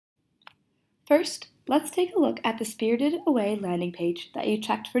First, let's take a look at the Spirited Away landing page that you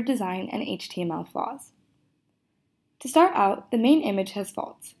checked for design and HTML flaws. To start out, the main image has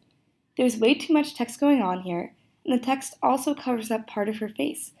faults. There's way too much text going on here, and the text also covers up part of her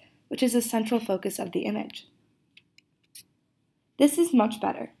face, which is the central focus of the image. This is much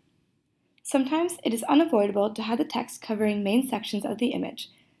better. Sometimes it is unavoidable to have the text covering main sections of the image,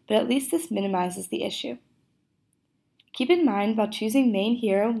 but at least this minimizes the issue. Keep in mind while choosing main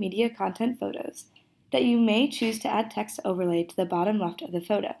hero media content photos that you may choose to add text overlay to the bottom left of the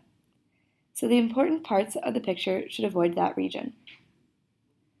photo, so the important parts of the picture should avoid that region.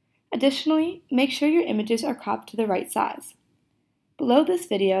 Additionally, make sure your images are cropped to the right size. Below this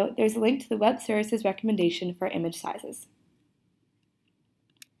video, there's a link to the Web.Services recommendation for image sizes.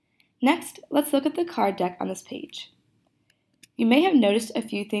 Next, let's look at the card deck on this page. You may have noticed a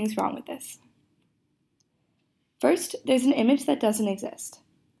few things wrong with this. First, there's an image that doesn't exist.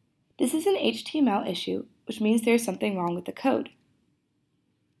 This is an HTML issue, which means there's something wrong with the code.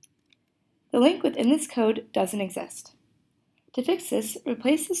 The link within this code doesn't exist. To fix this,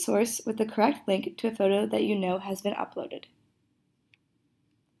 replace the source with the correct link to a photo that you know has been uploaded.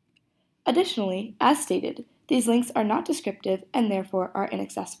 Additionally, as stated, these links are not descriptive and therefore are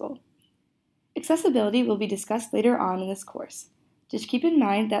inaccessible. Accessibility will be discussed later on in this course. Just keep in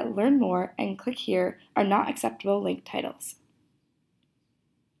mind that Learn More and Click Here are not acceptable link titles.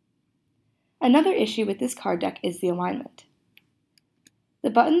 Another issue with this card deck is the alignment. The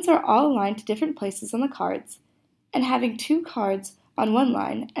buttons are all aligned to different places on the cards, and having two cards on one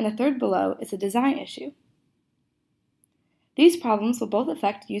line and a third below is a design issue. These problems will both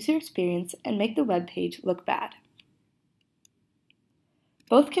affect user experience and make the web page look bad.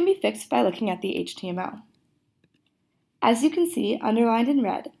 Both can be fixed by looking at the HTML. As you can see, underlined in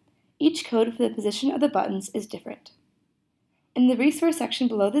red, each code for the position of the buttons is different. In the resource section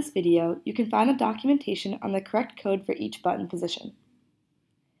below this video, you can find the documentation on the correct code for each button position.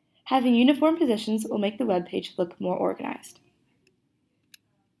 Having uniform positions will make the web page look more organized.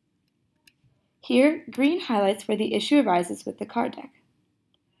 Here, green highlights where the issue arises with the card deck.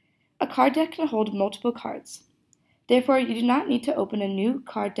 A card deck can hold multiple cards. Therefore, you do not need to open a new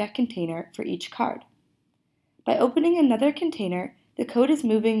card deck container for each card. By opening another container, the code is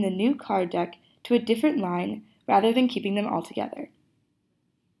moving the new card deck to a different line rather than keeping them all together.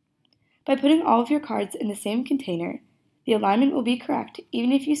 By putting all of your cards in the same container, the alignment will be correct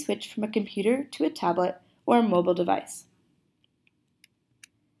even if you switch from a computer to a tablet or a mobile device.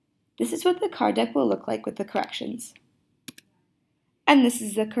 This is what the card deck will look like with the corrections. And this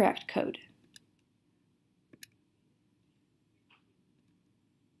is the correct code.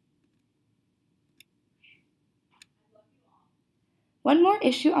 One more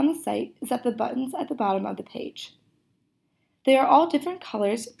issue on the site is that the buttons at the bottom of the page. They are all different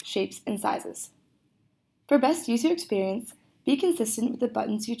colors, shapes, and sizes. For best user experience, be consistent with the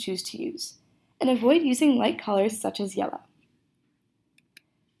buttons you choose to use, and avoid using light colors such as yellow.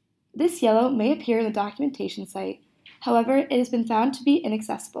 This yellow may appear in the documentation site, however, it has been found to be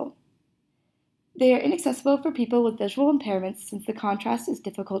inaccessible. They are inaccessible for people with visual impairments since the contrast is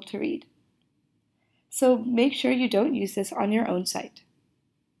difficult to read. So make sure you don't use this on your own site.